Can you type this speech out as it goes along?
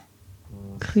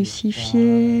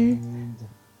crucifié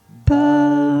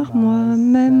par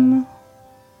moi-même.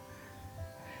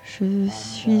 Je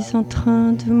suis en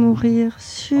train de mourir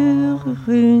sur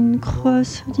une croix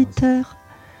solitaire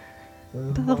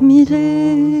parmi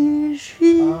les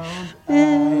Juifs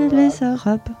et les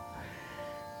Arabes,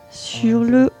 sur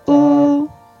le haut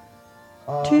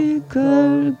du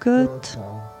Golgothe.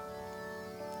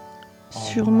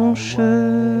 Sur mon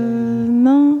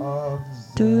chemin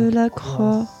de la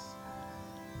croix,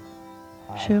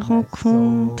 j'ai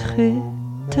rencontré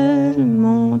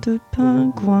tellement de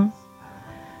pingouins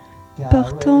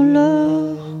portant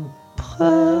leur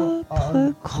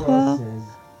propre croix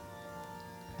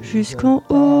jusqu'en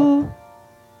haut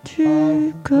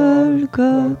du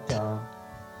Golgothe,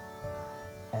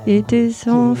 et des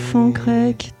enfants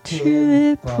grecs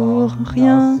tués pour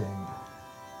rien,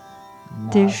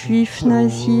 des juifs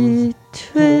nazis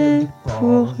tués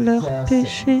pour leurs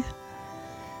péchés.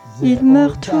 Ils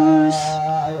meurent tous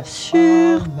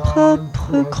sur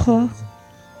propre croix,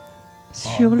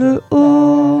 sur le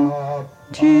haut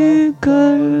du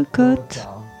Golgothe.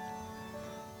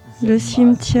 Le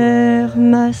cimetière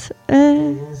masse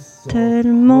est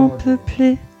tellement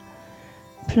peuplé,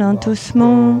 plein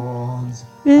d'ossements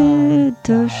et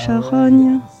de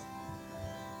charognes,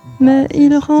 mais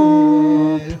il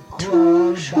rampe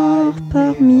toujours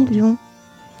par millions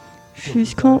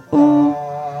jusqu'en haut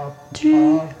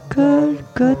du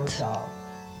Golgothe.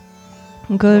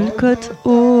 Golgothe,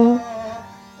 oh,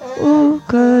 oh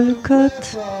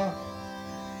Golgothe,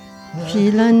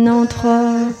 vilain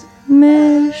endroit,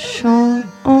 méchant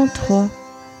endroit,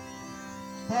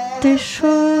 des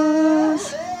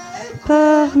choses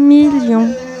par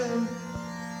millions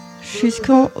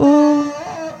jusqu'en haut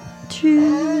du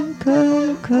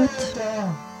Golgothe.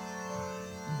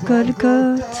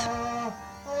 Golgothe,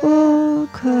 oh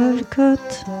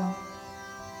Golgothe,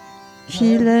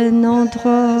 vilain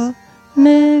endroit,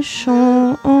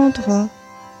 méchant endroit,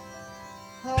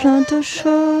 plein de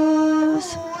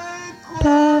choses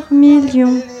par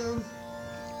millions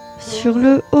sur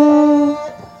le haut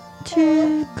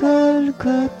du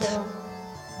Golgothe.